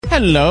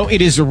Hello,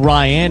 it is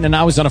Ryan, and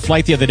I was on a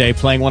flight the other day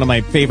playing one of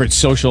my favorite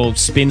social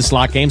spin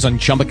slot games on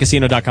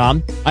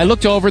ChumbaCasino.com. I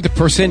looked over at the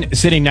person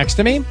sitting next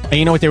to me, and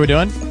you know what they were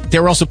doing? They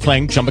were also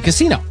playing Chumba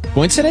Casino.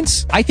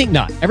 Coincidence? I think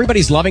not.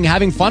 Everybody's loving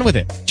having fun with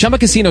it. Chumba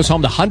Casino is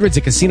home to hundreds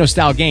of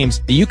casino-style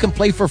games that you can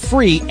play for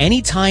free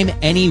anytime,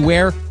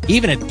 anywhere,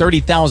 even at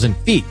 30,000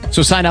 feet.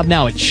 So sign up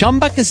now at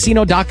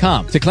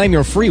ChumbaCasino.com to claim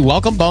your free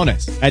welcome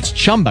bonus. That's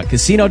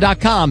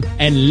ChumbaCasino.com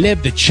and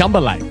live the Chumba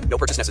life. No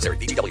purchase necessary.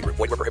 VGW. Void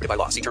where prohibited by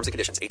law. See terms and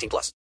conditions.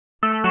 18+.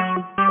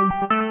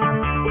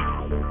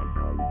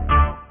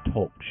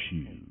 Talk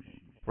shoes.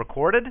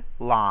 Recorded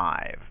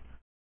live.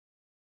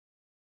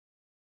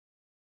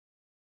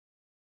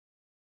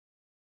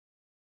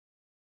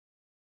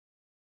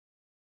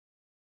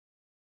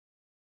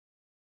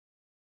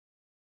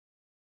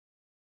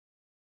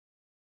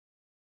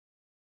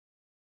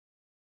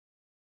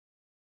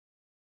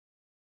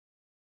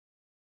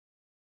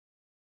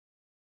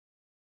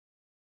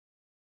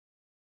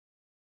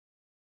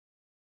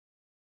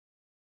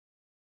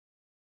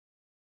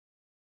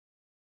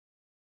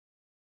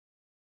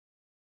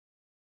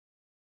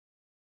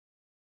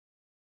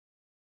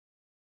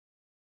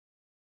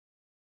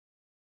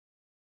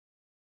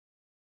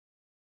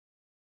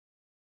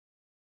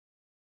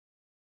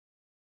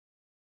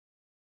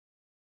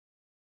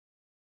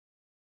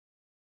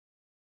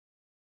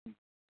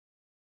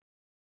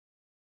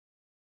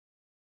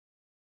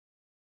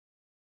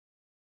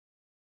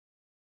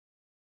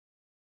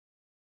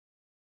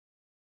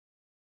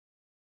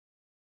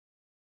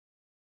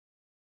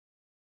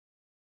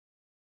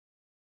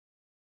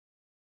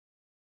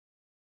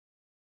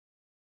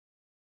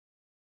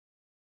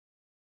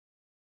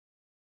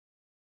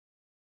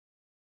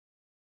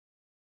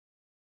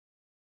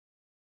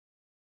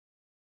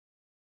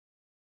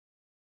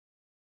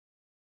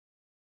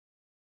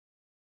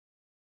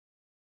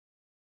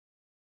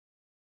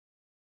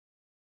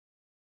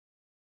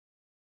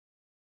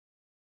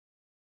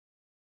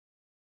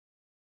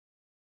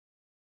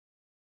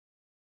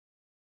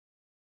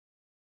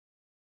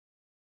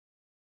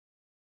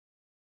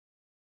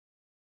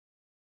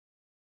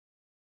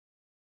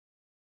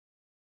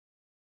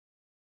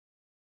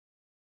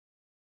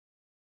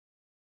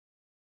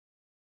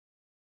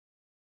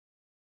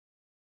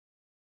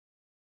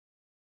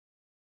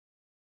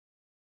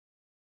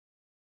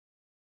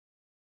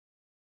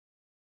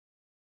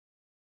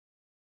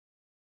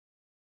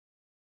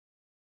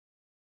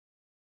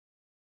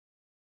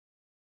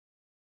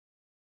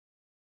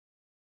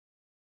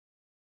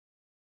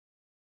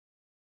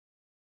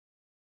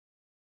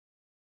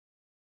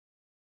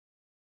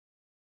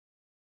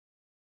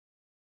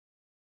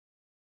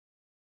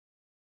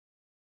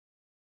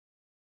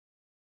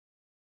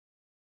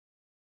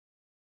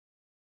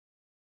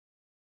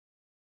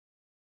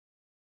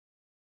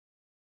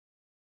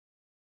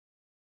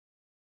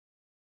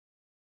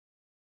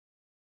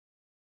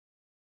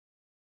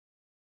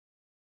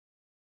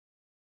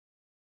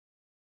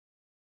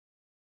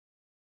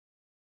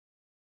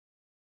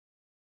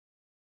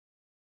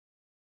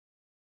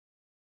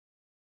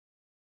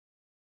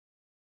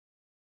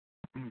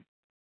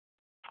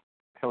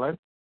 Hello?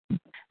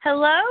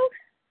 Hello?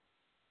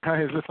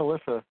 Hi, is this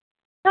Alisa?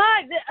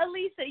 Hi,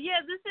 Alisa. Yeah,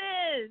 this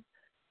is.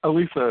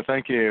 Alisa,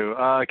 thank you.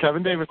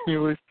 Kevin Davis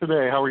News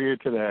today. How are you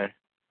today?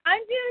 I'm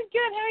doing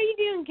good. How are you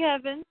doing,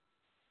 Kevin?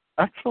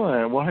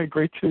 Excellent. Well, hey,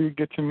 great to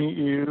get to meet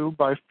you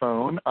by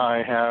phone.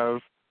 I have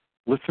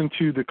listened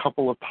to the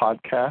couple of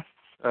podcasts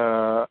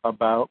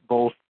about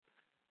both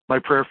My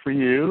Prayer for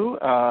You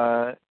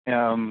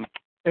and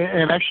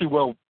actually,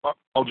 well,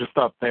 I'll just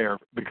stop there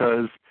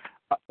because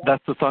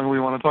that's the song we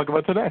want to talk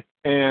about today.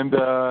 And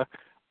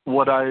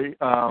what I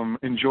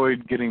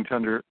enjoyed getting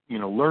to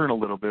learn a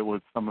little bit was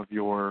some of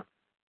your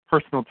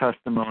personal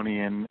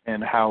testimony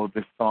and how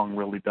this song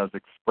really does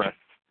express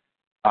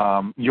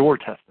your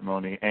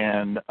testimony.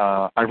 And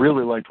I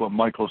really liked what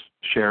Michael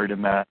shared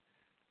in that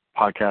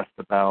podcast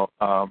about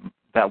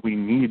that we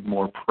need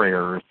more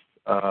prayers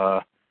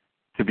to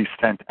be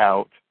sent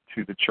out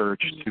to the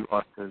church, to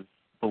us as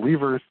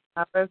believers,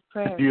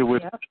 to deal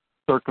with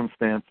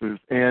circumstances.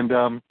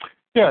 And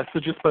so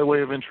just by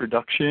way of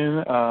introduction,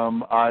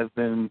 I've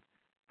been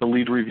the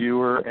lead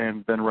reviewer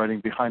and been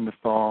writing behind the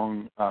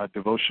song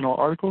devotional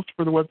articles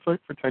for the website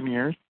for 10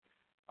 years.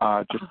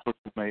 Just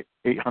posted my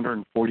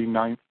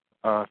 849th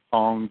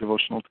song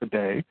devotional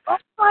today. Oh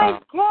my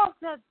God,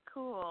 that's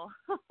cool.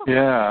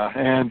 Yeah,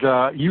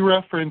 and you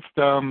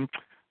referenced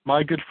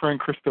my good friend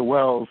Krista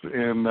Wells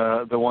in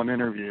the one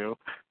interview.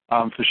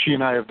 So she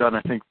and I have done,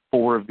 I think,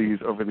 4 of these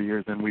over the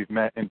years, and we've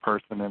met in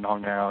person and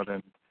hung out,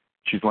 and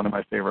she's one of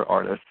my favorite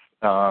artists.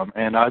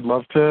 And I'd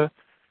love to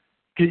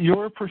get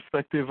your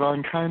perspective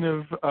on kind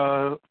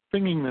of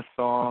singing this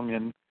song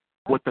and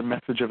what the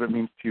message of it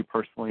means to you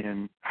personally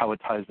and how it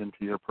ties into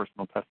your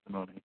personal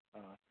testimony.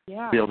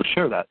 To be able to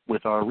share that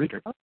with our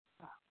reader. Oh,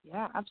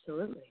 yeah,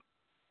 absolutely.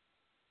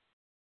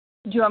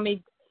 Do you want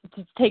me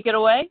to take it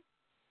away?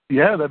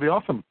 Yeah, that'd be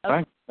awesome. Okay,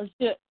 Thanks. let's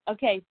do it.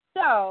 Okay,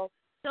 so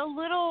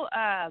little,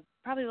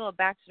 probably a little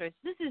backstory. So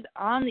this is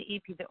on the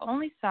EP, the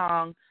only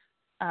song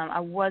I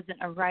wasn't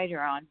a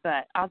writer on.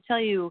 But I'll tell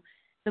you,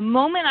 the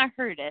moment I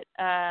heard it,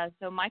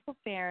 so Michael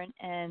Farron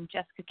and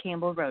Jessica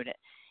Campbell wrote it,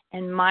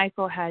 and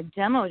Michael had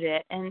demoed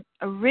it. And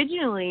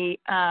originally,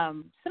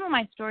 some of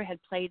my story had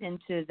played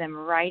into them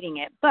writing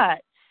it,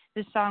 but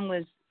the song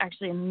was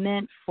actually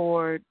meant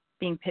for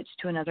being pitched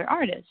to another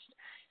artist.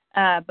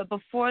 But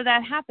before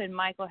that happened,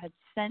 Michael had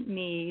sent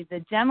me the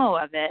demo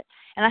of it,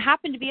 and I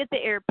happened to be at the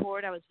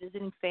airport. I was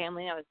visiting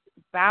family. I was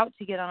about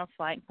to get on a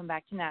flight and come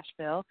back to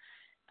Nashville,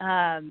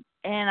 and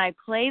I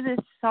play this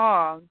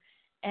song,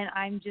 and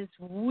I'm just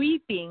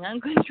weeping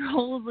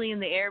uncontrollably in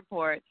the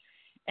airport.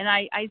 And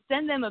I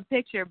send them a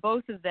picture,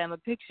 both of them, a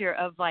picture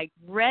of, like,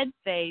 red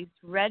face,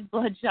 red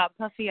bloodshot,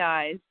 puffy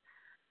eyes.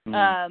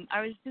 I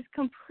was just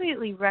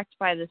completely wrecked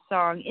by the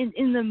song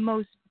in the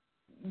most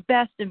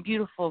best and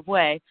beautiful of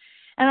way.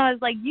 And I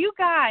was like, you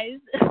guys,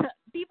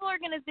 people are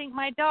going to think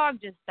my dog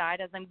just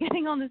died as I'm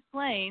getting on this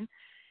plane,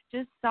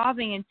 just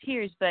sobbing in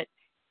tears. But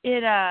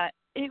it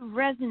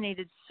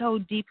resonated so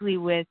deeply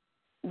with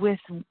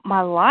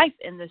my life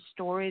and the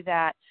story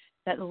that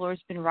the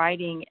Lord's been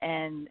writing,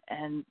 and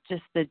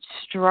just the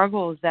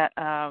struggles that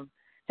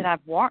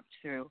I've walked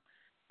through.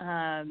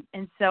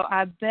 And so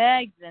I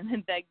begged them,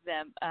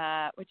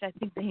 which I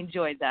think they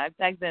enjoyed that. I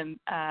begged them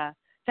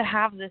to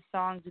have this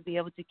song, to be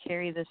able to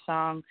carry this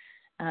song.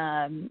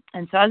 And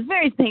so I was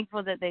very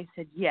thankful that they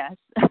said yes.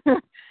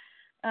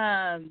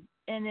 And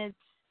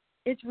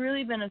it's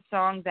really been a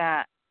song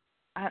that,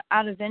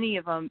 out of any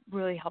of them,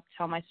 really helped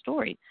tell my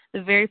story.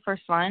 The very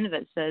first line of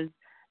it says,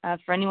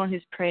 for anyone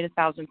who's prayed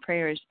 1,000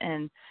 prayers.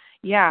 And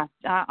yeah,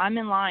 I'm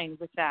in line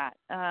with that.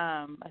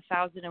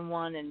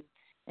 1,001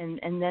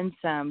 and then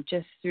some,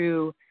 just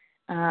through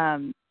a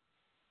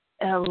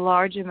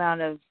large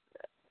amount of,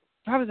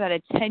 probably about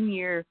a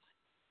 10-year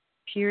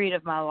period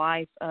of my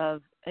life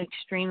of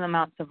extreme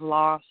amounts of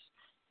loss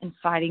and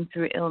fighting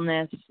through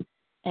illness,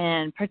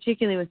 and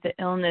particularly with the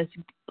illness,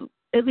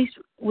 at least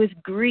with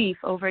grief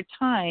over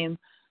time,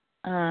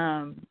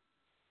 the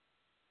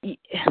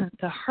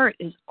hurt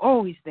is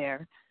always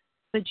there,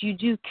 but you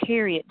do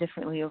carry it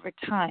differently over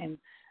time.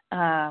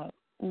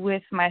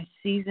 With my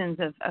seasons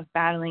of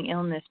battling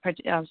illness,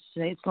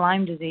 it's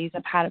Lyme disease.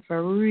 I've had it for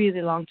a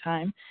really long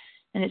time,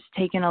 and it's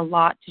taken a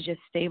lot to just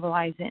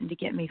stabilize it and to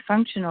get me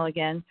functional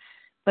again.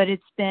 But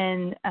it's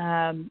been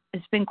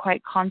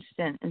quite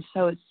constant, and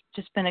so it's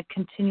just been a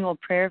continual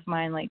prayer of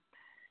mine, like,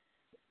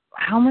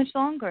 how much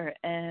longer?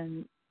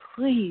 And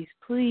please,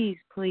 please,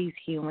 please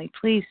heal me.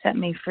 Please set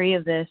me free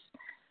of this.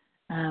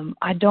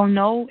 I don't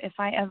know if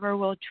I ever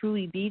will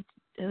truly be,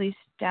 at least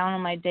down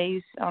on my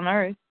days on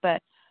earth,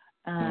 but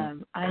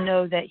I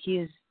know that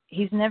he's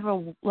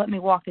never let me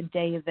walk a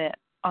day of it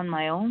on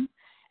my own,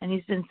 and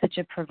he's been such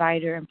a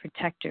provider and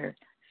protector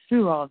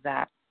through all of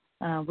that,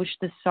 which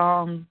the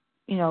song,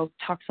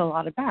 talks a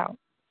lot about.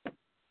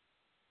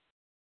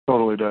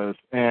 Totally does.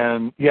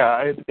 And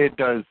yeah, it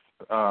does,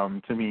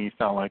 to me,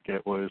 sound like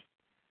it was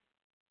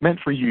meant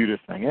for you to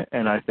sing it.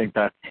 And I think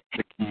that's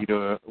the key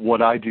to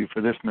what I do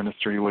for this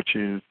ministry, which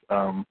is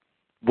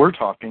we're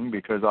talking,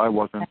 because I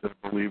wasn't a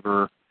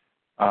believer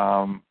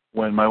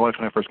when my wife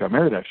and I first got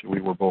married. Actually,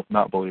 we were both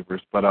not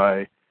believers, but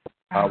I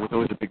was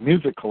always a big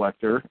music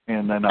collector,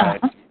 and then I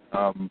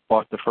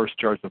bought the first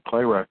Jars of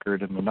Clay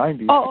record in the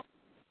 90s. Oh.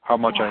 How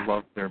much I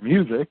loved their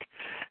music.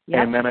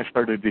 Yep. And then I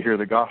started to hear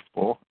the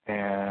gospel,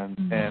 and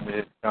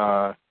it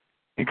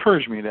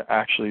encouraged me to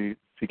actually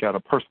seek out a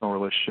personal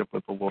relationship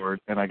with the Lord,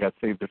 and I got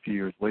saved a few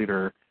years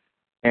later.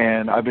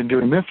 And I've been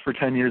doing this for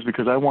 10 years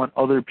because I want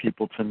other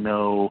people to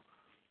know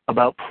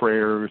about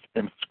prayers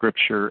and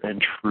scripture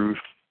and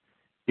truth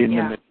in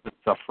the midst of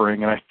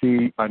suffering. And I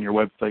see on your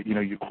website,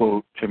 you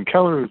quote Tim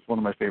Keller, who's one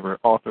of my favorite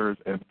authors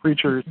and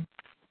preachers,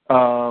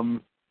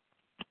 where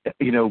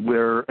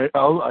I'm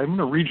going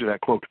to read you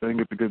that quote because I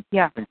think it's a good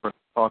thing for us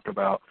to talk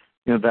about.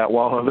 That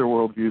while other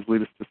worldviews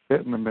lead us to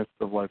sit in the midst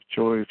of life's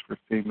joys,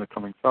 foreseeing the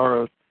coming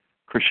sorrows,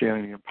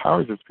 Christianity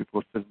empowers its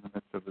people to sit in the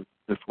midst of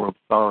this world's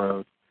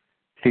sorrows,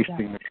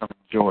 tasting the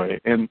coming joy.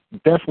 And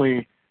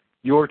definitely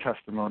your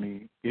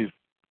testimony is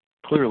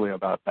clearly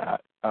about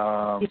that.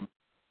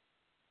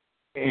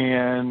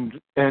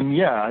 And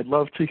I'd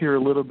love to hear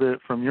a little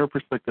bit from your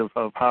perspective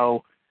of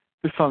how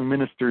this song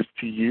ministers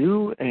to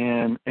you,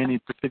 and any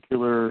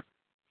particular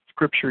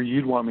scripture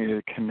you'd want me to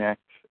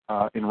connect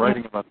in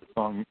writing about the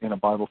song in a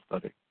Bible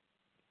study.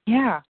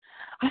 Yeah,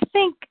 I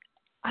think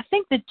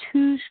the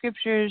two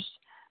scriptures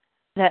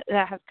that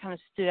have kind of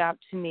stood out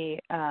to me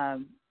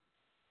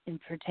in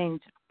pertaining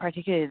to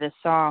particularly this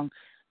song.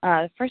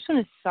 The first one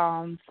is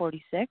Psalm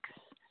 46.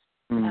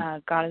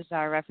 God is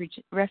our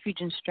refuge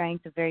and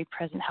strength, a very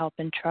present help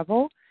in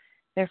trouble.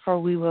 Therefore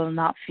we will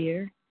not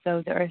fear,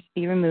 though the earth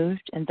be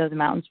removed, and though the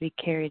mountains be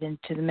carried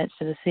into the midst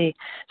of the sea.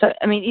 So,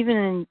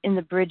 even in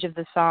the bridge of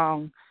the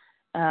song,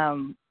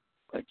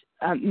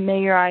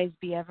 may your eyes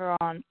be ever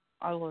on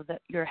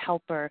your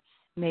helper.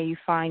 May you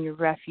find your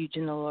refuge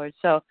in the Lord.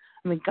 So,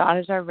 God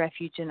is our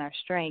refuge and our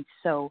strength.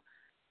 So,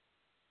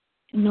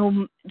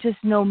 no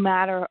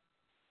matter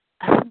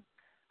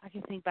I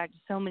can think back to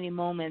so many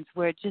moments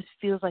where it just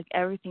feels like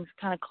everything's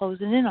kind of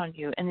closing in on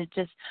you, and it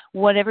just,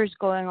 whatever's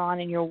going on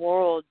in your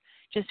world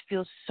just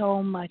feels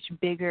so much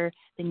bigger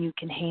than you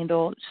can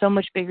handle, so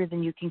much bigger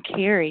than you can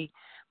carry,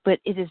 but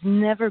it is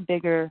never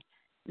bigger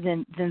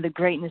than the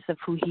greatness of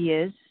who he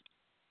is.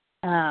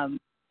 And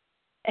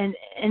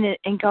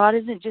God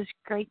isn't just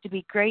great to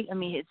be great. I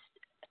mean,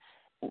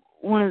 it's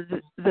one of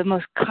the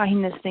most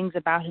kindest things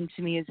about him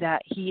to me is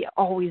that he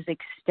always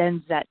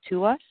extends that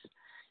to us.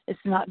 It's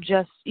not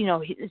just,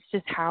 it's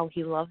just how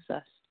he loves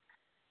us.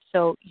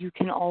 So you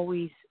can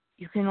always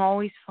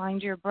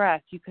find your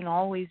breath. You can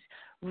always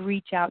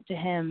reach out to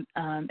him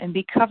and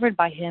be covered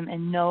by him,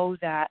 and know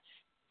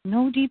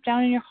deep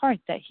down in your heart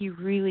that he's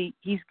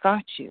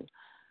got you.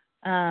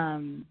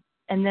 And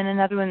then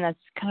another one that's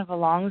kind of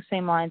along the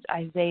same lines,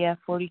 Isaiah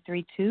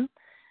 43:2.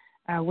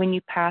 When you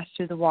pass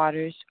through the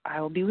waters,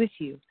 I will be with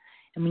you.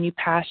 And when you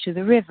pass through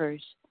the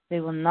rivers,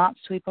 they will not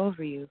sweep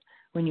over you.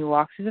 When you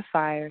walk through the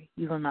fire,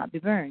 you will not be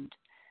burned.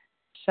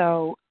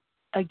 So,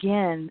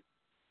 again,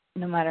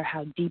 no matter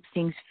how deep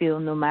things feel,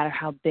 no matter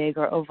how big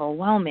or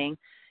overwhelming,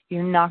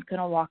 you're not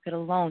going to walk it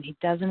alone. He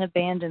doesn't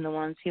abandon the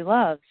ones he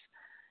loves.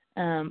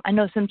 I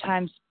know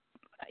sometimes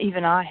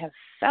even I have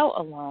felt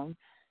alone,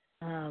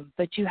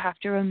 but you have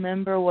to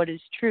remember what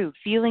is true.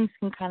 Feelings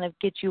can kind of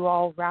get you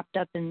all wrapped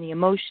up in the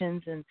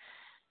emotions,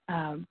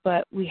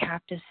 but we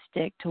have to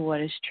stick to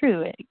what is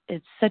true.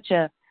 It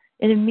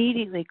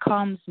immediately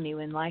calms me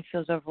when life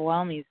feels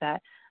overwhelming, is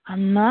that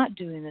I'm not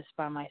doing this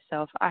by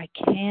myself. I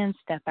can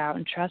step out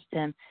and trust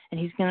him, and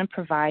he's going to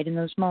provide in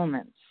those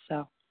moments.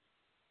 So,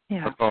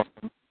 yeah. That's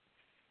awesome.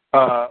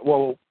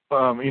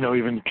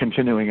 Even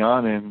continuing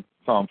on in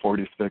Psalm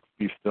 46,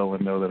 be still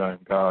and know that I am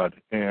God.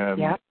 And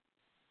yeah.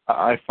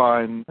 I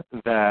find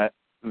that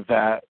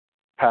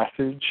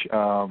passage,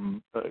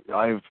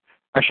 I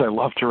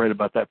love to write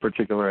about that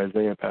particular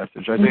Isaiah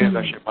passage. Isaiah is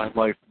actually my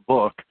life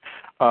book,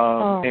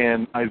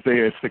 and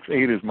Isaiah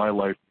 6:8 is my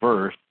life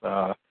verse.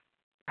 And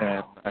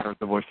I heard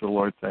the voice of the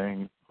Lord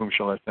saying, "Whom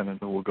shall I send, and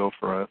who will go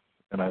for us?"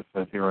 And I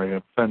said, "Here I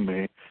am, send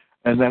me."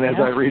 And then as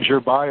I read your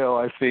bio,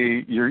 I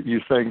see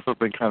you saying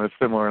something kind of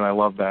similar, and I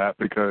love that,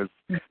 because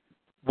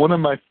one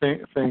of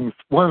the things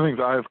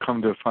I've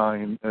come to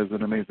find as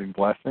an amazing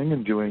blessing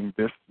in doing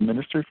this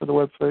ministry for the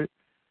website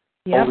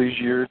all these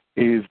years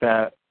is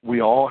that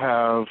we all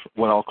have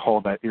what I'll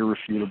call that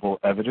irrefutable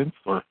evidence,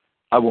 or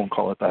I won't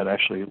call it that.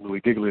 Actually,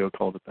 Louis Giglio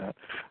called it that.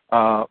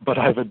 But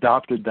I've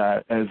adopted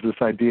that as this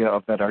idea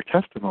of that our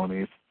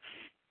testimonies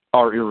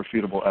are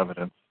irrefutable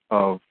evidence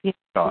of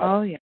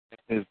God,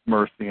 his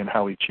mercy, and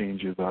how he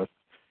changes us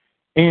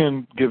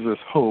and gives us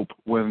hope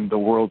when the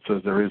world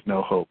says there is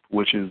no hope,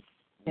 which is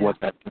what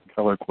that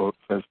Keller quote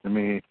says to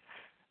me.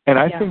 And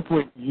I think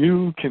what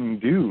you can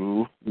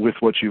do with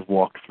what you've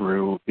walked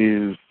through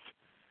is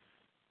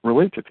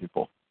relate to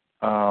people.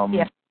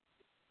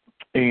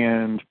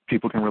 And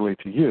people can relate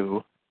to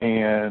you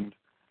and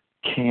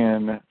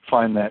can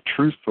find that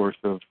true source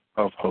of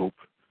hope,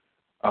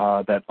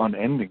 that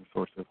unending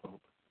source of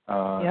hope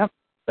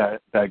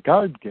that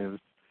God gives.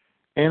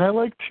 And I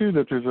like, too,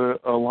 that there's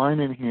a line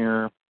in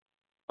here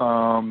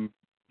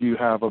you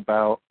have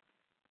about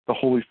the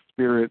Holy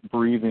Spirit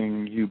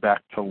breathing you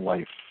back to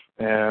life.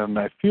 And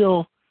I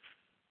feel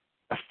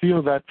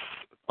that's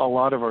a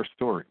lot of our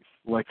stories.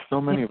 Like,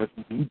 so many of us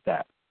need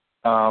that.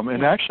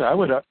 And actually, I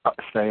would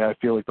say I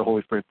feel like the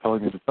Holy Spirit's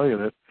telling me to tell you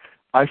this.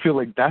 I feel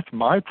like that's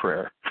my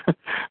prayer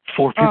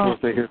for people as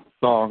they hear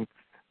the song,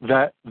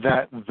 that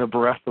the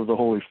breath of the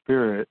Holy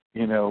Spirit,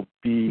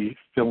 be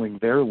filling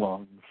their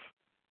lungs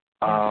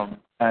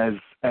as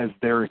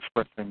they're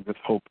expressing this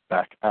hope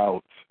back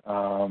out.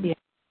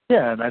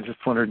 And I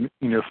just wondered,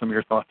 some of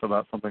your thoughts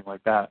about something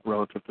like that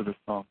relative to this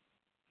song.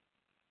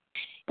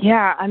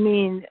 Yeah, I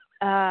mean,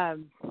 I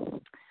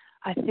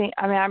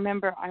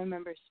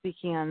remember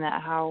speaking on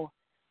that, how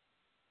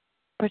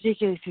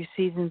particularly through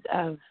seasons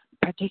of,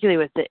 particularly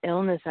with the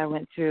illness I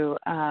went through,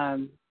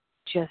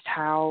 just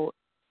how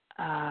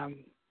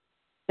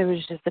there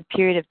was just a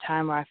period of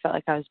time where I felt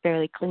like I was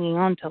barely clinging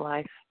on to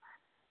life.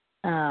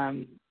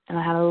 And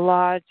I had a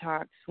lot of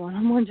talks,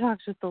 one-on-one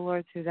talks with the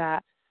Lord through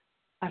that.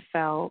 I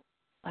felt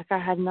like I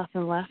had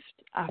nothing left.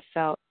 I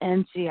felt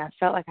empty. I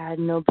felt like I had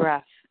no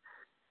breath.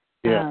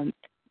 And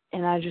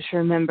I just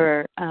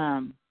remember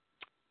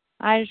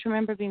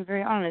being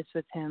very honest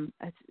with him.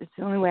 It's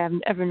the only way I've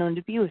ever known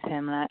to be with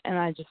him. And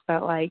I just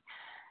felt like,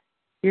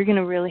 you're going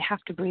to really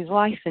have to breathe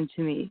life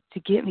into me to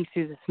get me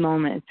through this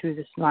moment and through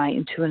this night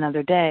and to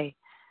another day.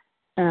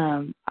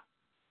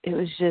 It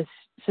was just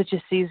such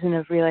a season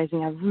of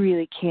realizing I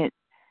really can't.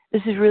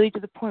 This is really to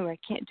the point where I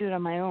can't do it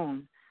on my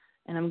own,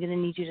 and I'm going to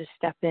need you to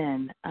step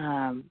in.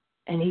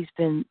 And he's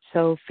been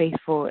so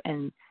faithful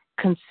and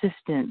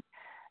consistent,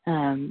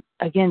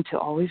 again, to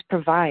always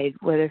provide,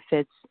 whether if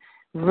it's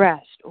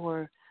rest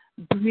or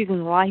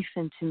breathing life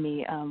into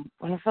me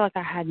when I felt like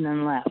I had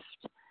none left.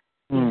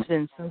 He's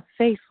been so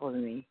faithful to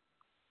me.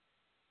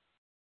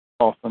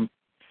 Awesome.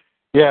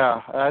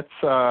 Yeah, that's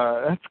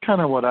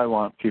kind of what I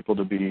want people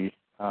to be.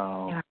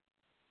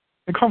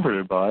 and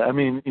comforted by. I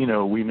mean,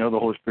 we know the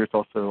Holy Spirit's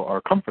also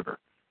our comforter.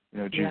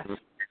 Jesus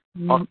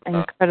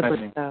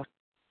incredibly so.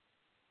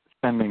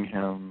 sending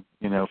him,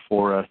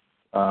 for us,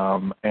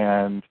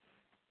 and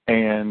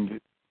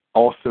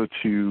also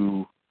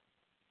to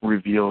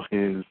reveal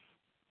his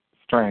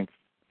strength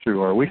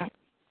through our weakness.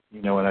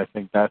 And I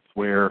think that's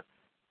where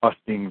us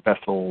being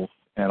vessels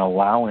and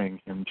allowing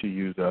him to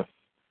use us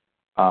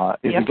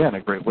is, again,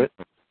 a great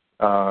witness.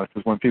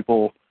 Because when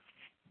people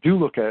do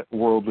look at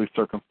worldly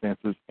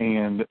circumstances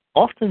and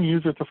often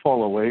use it to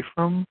fall away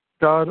from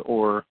God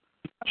or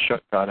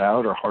shut God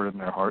out or harden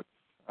their hearts,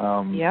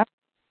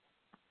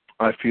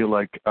 I feel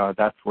like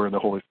that's where the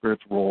Holy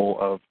Spirit's role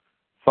of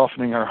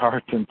softening our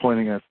hearts and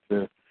pointing us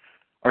to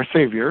our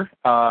Savior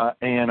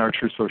and our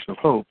true source of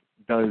hope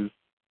does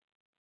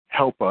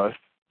help us,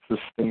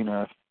 sustain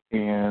us,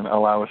 and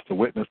allow us to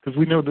witness, because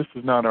we know this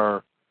is not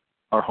our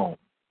home,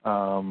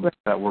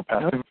 that we're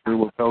passing through,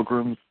 we're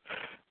pilgrims,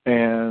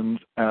 and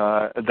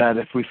that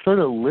if we sort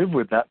of live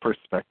with that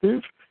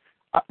perspective,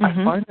 I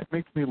find it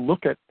makes me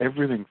look at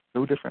everything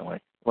so differently.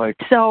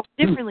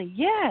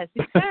 Yes,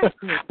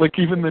 exactly. Like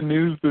even the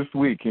news this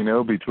week,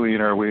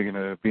 between are we going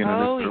to be in a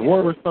nuclear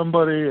war with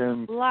somebody,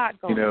 and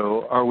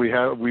are we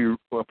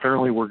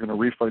apparently we're going to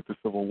refight the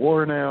Civil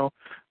War now.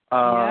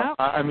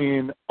 I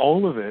mean,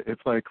 all of it.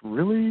 It's like,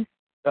 really.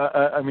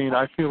 I mean,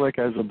 I feel like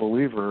as a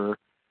believer,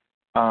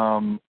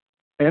 and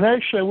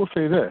actually, I will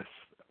say this.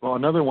 Well,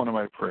 another one of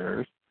my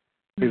prayers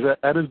is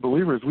that as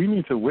believers, we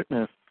need to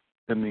witness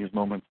in these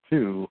moments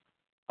too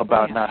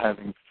about not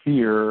having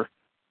fear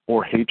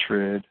or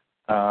hatred,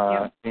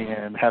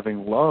 and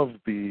having love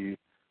be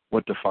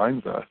what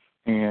defines us.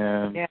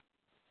 And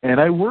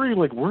I worry,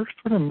 like, we're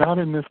sort of not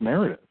in this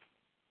narrative.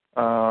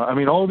 I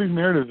mean, all of these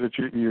narratives that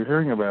you're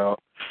hearing about,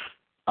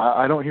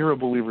 I don't hear a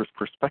believer's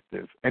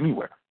perspective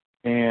anywhere.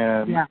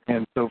 And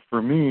so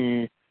for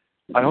me,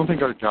 I don't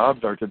think our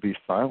jobs are to be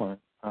silent.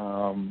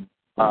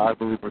 I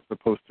believe we're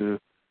supposed to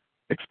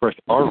express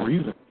our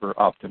reason for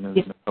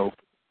optimism and hope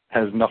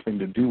has nothing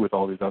to do with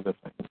all these other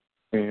things.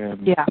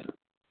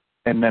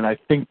 And then I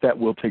think that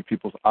will take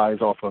people's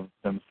eyes off of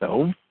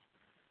themselves,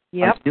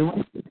 and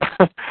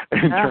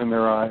turn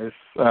their eyes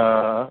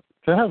to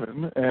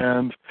heaven.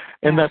 And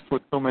that's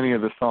what so many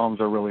of the Psalms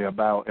are really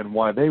about, and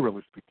why they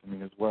really speak to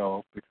me as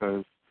well,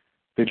 because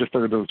they just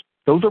are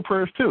those are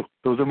prayers too.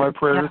 Those are my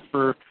prayers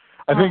for,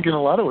 I think in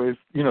a lot of ways,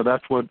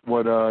 that's what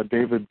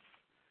David's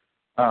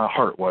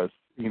heart was,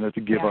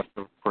 to give us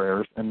those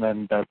prayers. And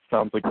then that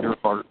sounds like your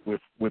heart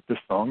with this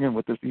song and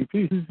with this EP.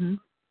 Mm-hmm.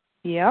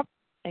 Yep,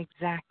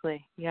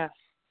 exactly. Yes.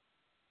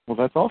 Well,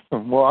 that's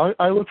awesome. Well,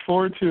 I look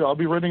forward to, I'll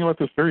be writing about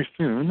this very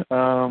soon.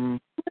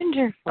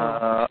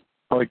 Wonderful.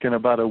 Like in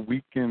about a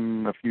week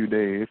and a few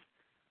days.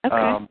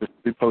 Okay. This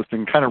will be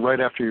posting kind of right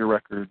after your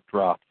record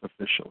drops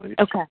officially.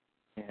 Okay.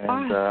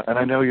 And and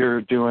I know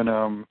you're doing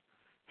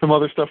some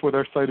other stuff with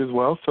our site as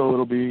well, so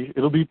it'll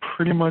be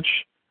pretty much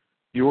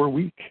your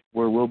week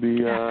where we'll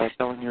be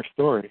telling your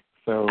story.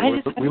 So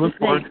we look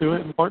forward to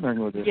it and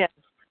partnering with you. Yes.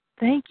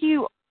 Thank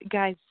you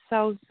guys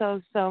so.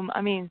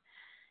 I mean,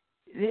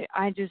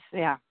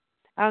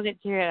 I'll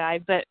get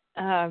teary-eyed, but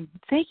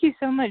thank you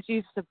so much.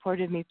 You've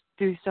supported me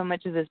through so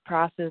much of this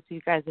process. You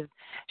guys have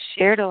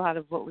shared a lot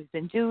of what we've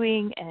been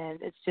doing,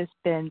 and it's just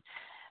been,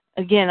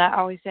 again, I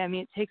always say, I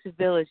mean, it takes a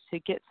village to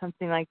get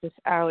something like this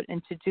out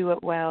and to do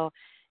it well,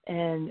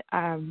 and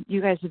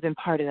you guys have been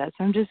part of that.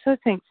 So I'm just so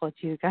thankful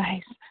to you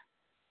guys.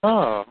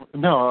 Oh,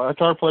 no,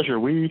 it's our pleasure.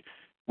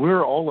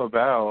 We're all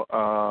about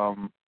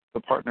the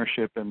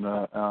partnership and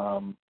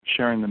the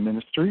sharing the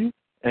ministry,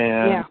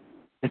 and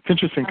it's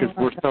interesting because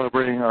we're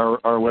celebrating our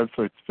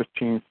website's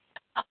 15th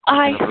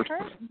anniversary.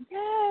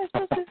 Yes,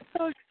 this is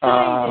so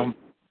exciting.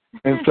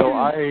 And so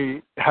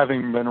I,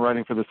 having been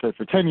writing for the site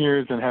for 10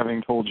 years and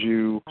having told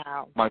you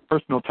my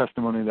personal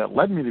testimony that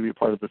led me to be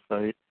part of the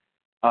site,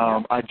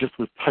 I just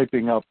was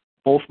typing up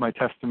both my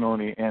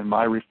testimony and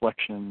my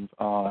reflections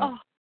on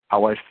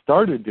how I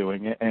started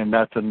doing it, and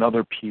that's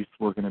another piece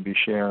we're going to be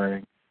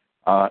sharing,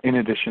 in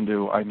addition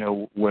to, I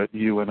know, what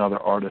you and other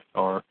artists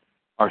are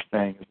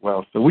saying as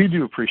well. So we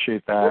do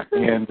appreciate that,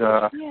 and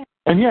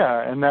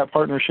that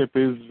partnership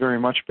is very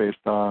much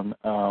based on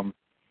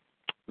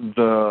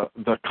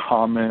the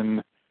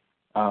common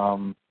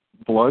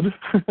blood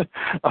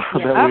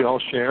that we all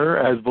share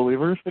as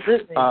believers,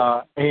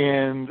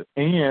 and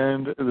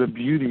the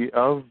beauty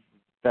of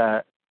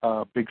that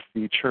Big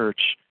C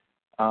Church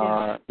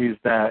is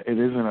that it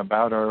isn't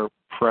about our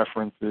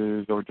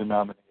preferences or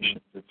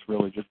denominations. It's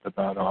really just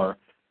about our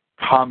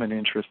common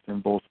interest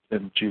in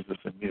Jesus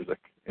and music.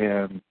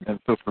 And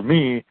so for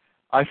me,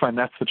 I find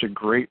that's such a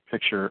great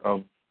picture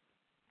of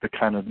the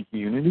kind of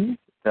unity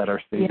that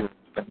our Savior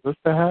intends us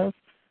to have.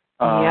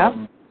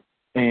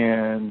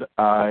 And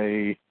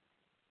I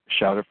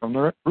shout it from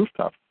the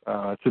rooftops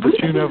to the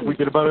tune of we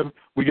get about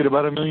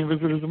 1 million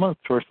visitors a month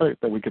to our site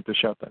that we get to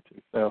shout that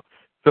to.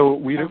 So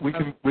we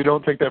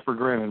don't take that for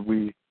granted.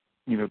 We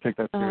take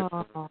that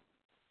seriously.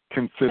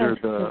 Consider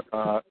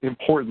the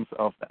importance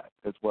of that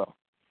as well.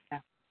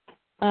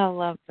 I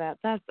love that.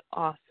 That's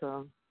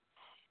awesome.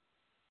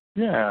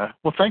 Yeah.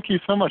 Well, thank you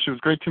so much. It was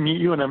great to meet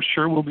you, and I'm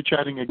sure we'll be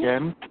chatting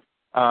again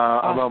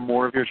about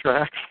more of your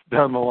tracks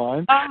down the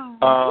line. I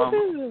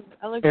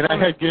look And I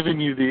forward. had given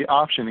you the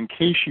option in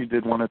case you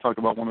did want to talk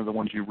about one of the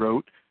ones you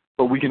wrote,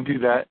 but we can do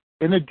that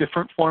in a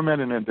different format,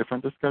 in a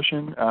different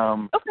discussion,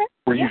 Okay.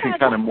 where you can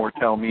kind of more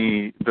tell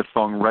me the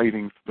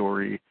songwriting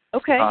story.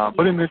 Okay.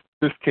 But in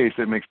this case,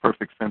 it makes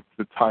perfect sense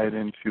to tie it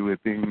into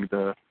it being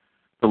the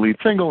lead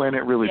single and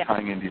it really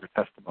tying into your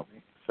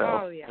testimony.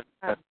 So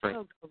that's great.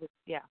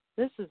 Yeah,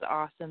 this is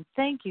awesome.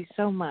 Thank you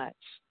so much.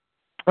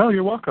 Oh,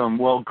 you're welcome.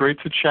 Well, great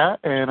to chat,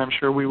 and I'm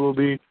sure we will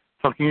be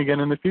talking again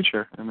in the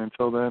future. And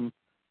until then,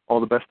 all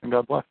the best and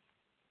God bless.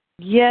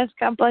 Yes,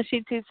 God bless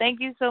you too.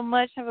 Thank you so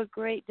much. Have a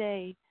great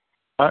day.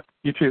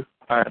 You too.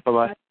 All right,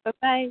 bye-bye.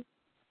 Bye-bye.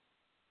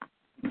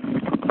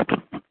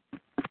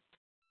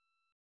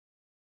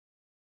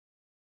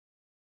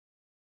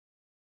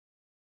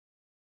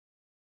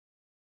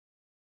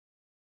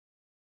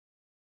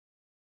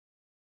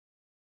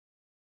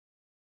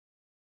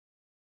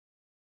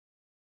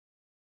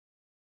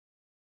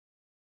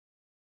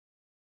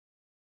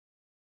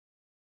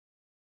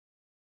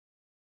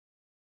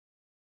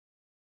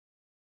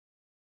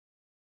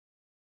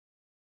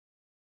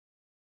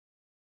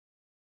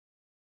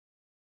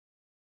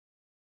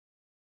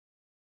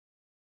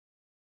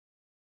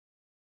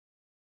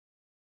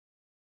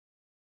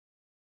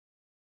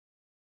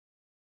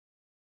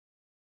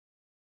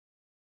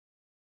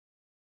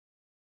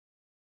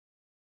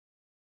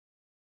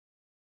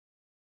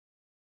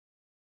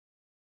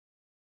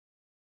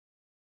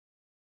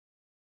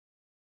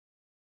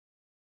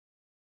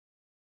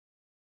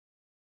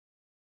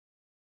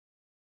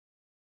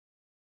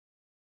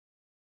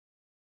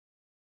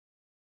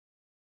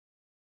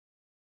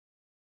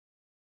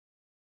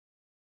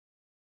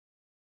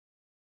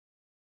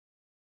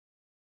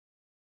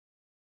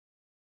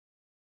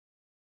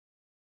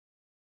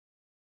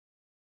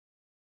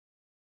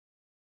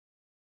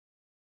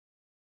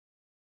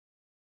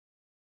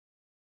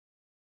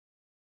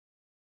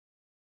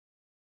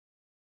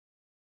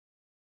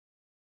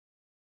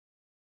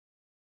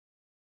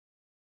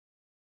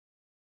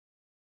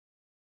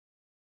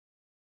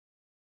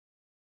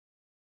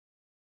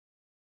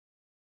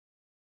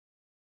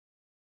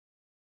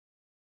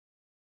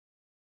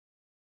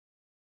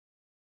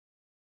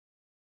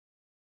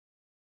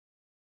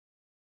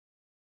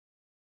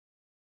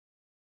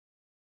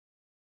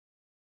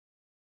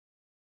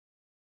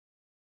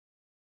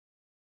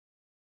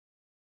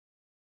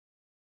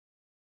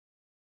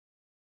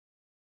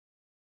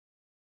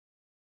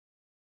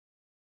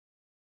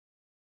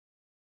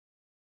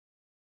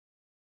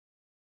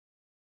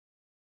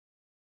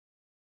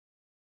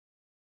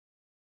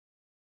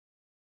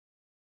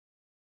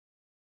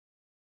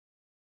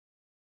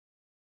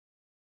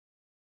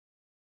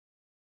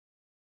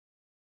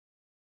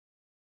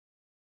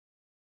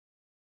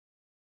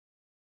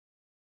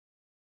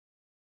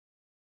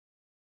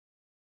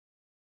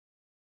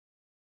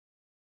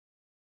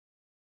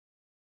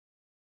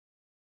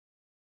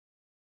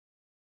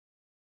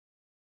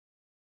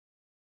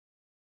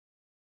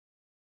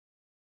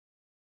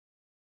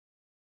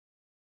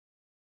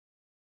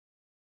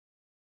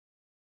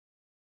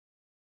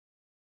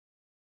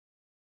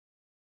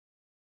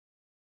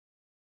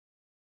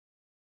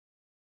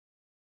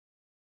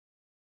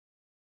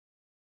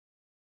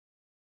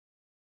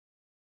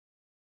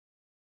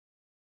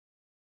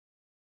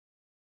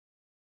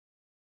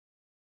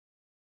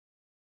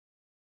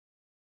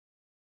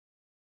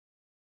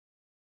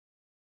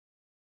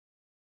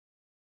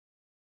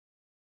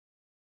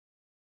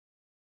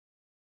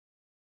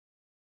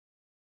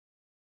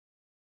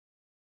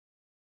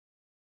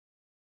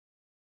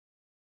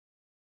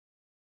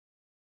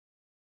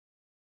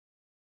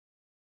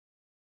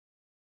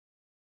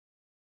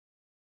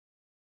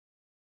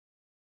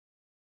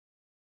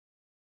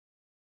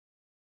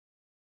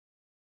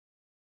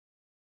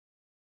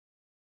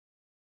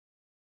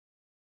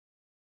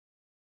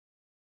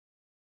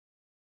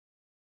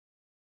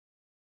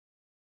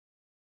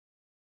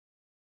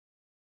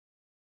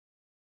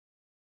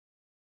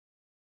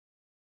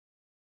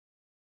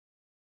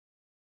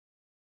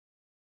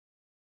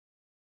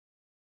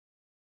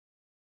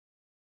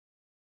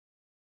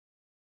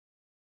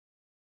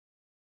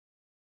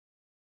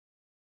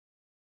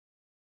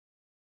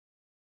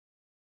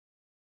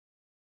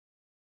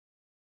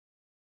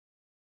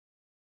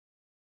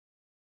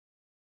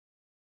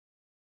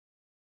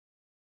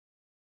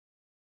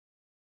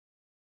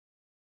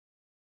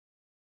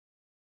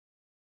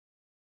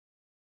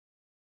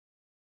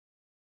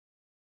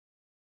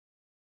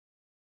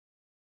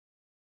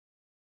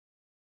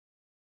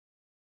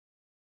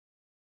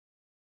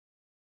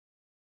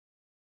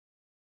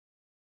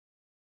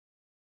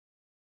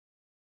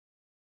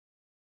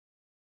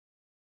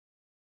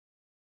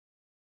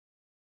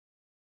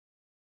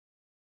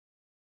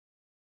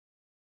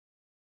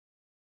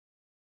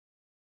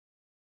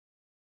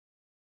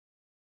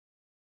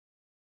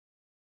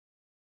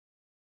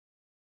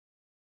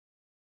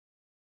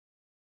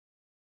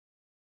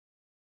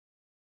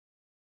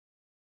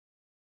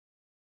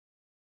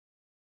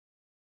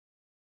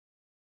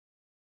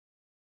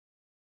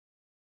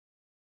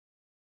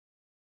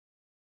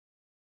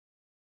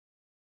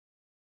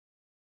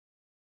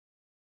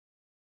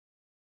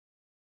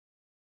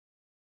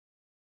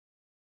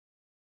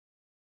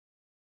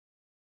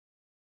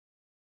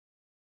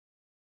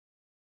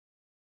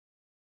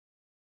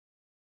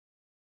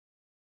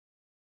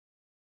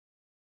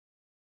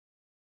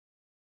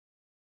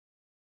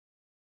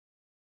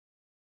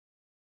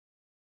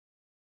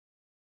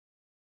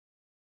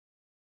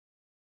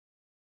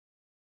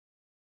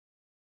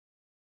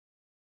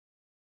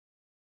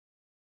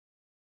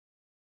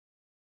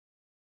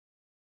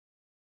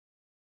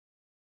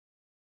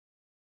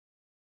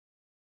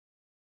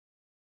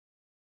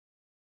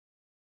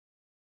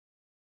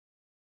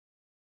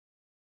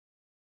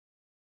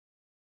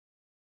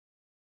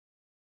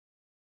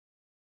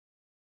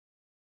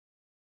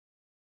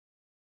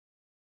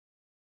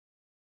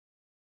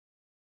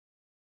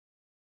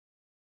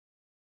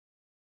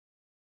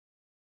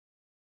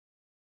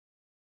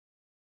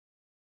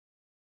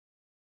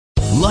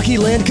 Lucky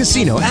Land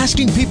Casino,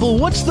 asking people,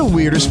 what's the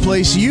weirdest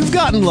place you've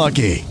gotten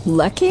lucky?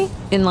 Lucky?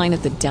 In line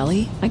at the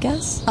deli, I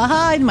guess?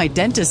 Aha, in my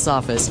dentist's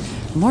office.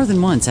 More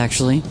than once,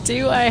 actually.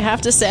 Do I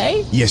have to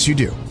say? Yes, you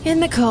do. In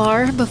the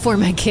car before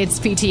my kids'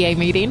 PTA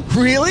meeting.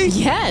 Really?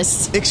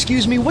 Yes.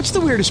 Excuse me, what's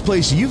the weirdest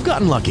place you've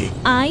gotten lucky?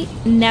 I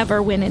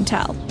never win and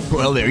tell.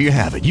 Well, there you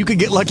have it. You can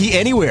get lucky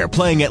anywhere,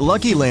 playing at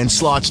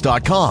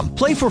LuckyLandSlots.com.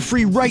 Play for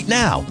free right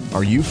now.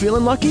 Are you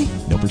feeling lucky?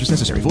 No purchase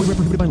necessary. Void where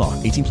prohibited by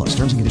law. 18 plus.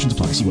 Terms and conditions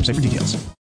apply. See website for details.